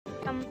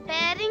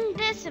Comparing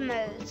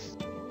decimals.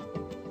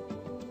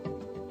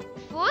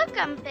 For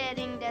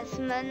comparing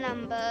decimal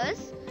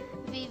numbers,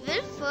 we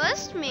will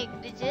first make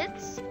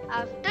digits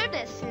after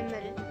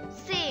decimal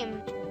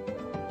same.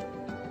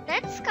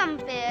 Let's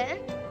compare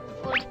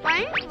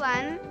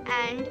 4.1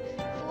 and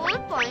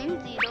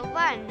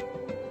 4.01.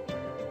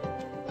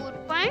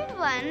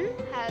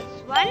 4.1 has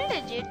one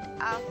digit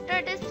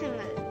after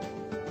decimal.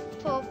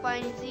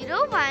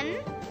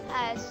 4.01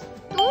 has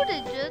two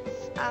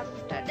digits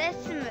after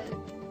decimal.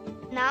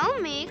 Now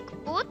make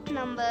both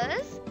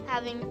numbers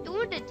having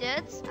two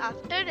digits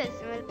after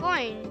decimal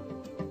point.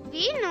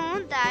 We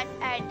know that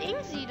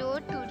adding 0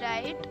 to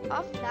right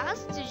of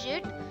last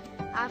digit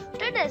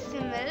after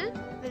decimal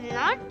will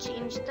not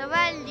change the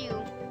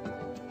value.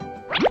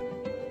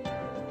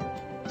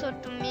 So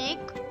to make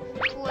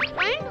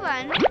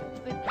 4.1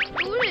 with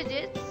two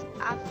digits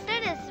after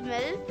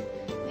decimal,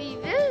 we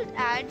will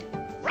add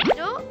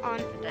 0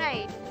 on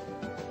right.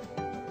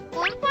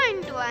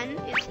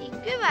 4.1 is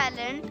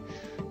equivalent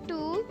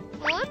to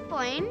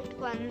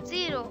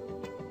 4.10.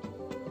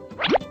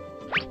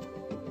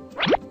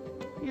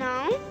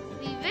 Now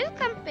we will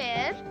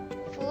compare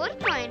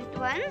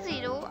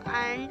 4.10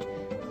 and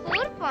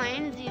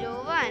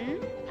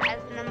 4.01 as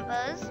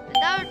numbers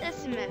without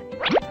decimal.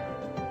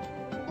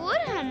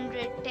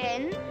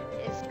 410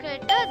 is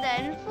greater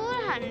than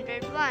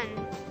 401.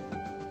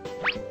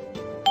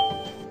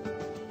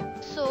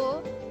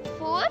 So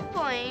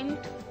 4.10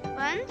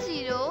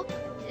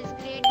 is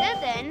greater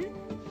than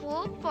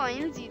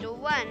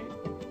 4.01.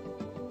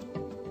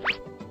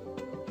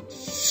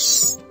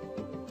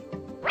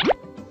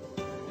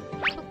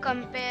 To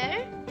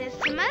compare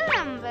decimal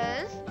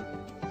numbers,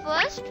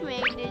 first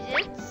make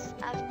digits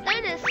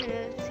after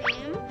decimal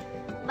same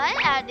by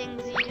adding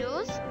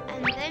zeros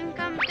and then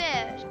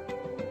compare.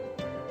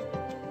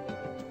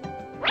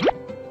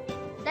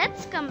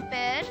 Let's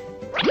compare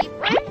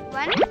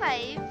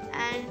 3.15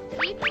 and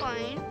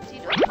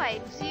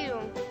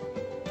 3.050.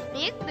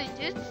 Make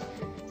digits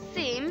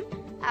same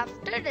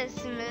after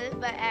decimal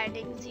by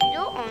adding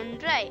 0 on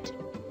right.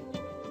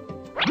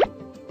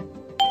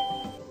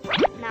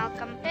 Now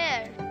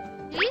compare.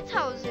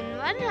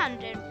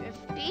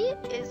 3150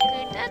 is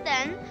greater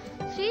than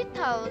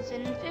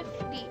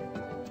 3050.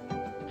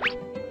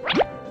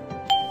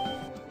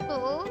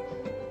 So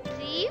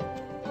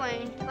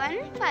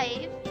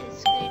 3.15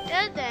 is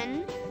greater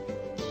than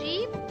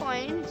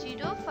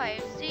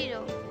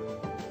 3.050.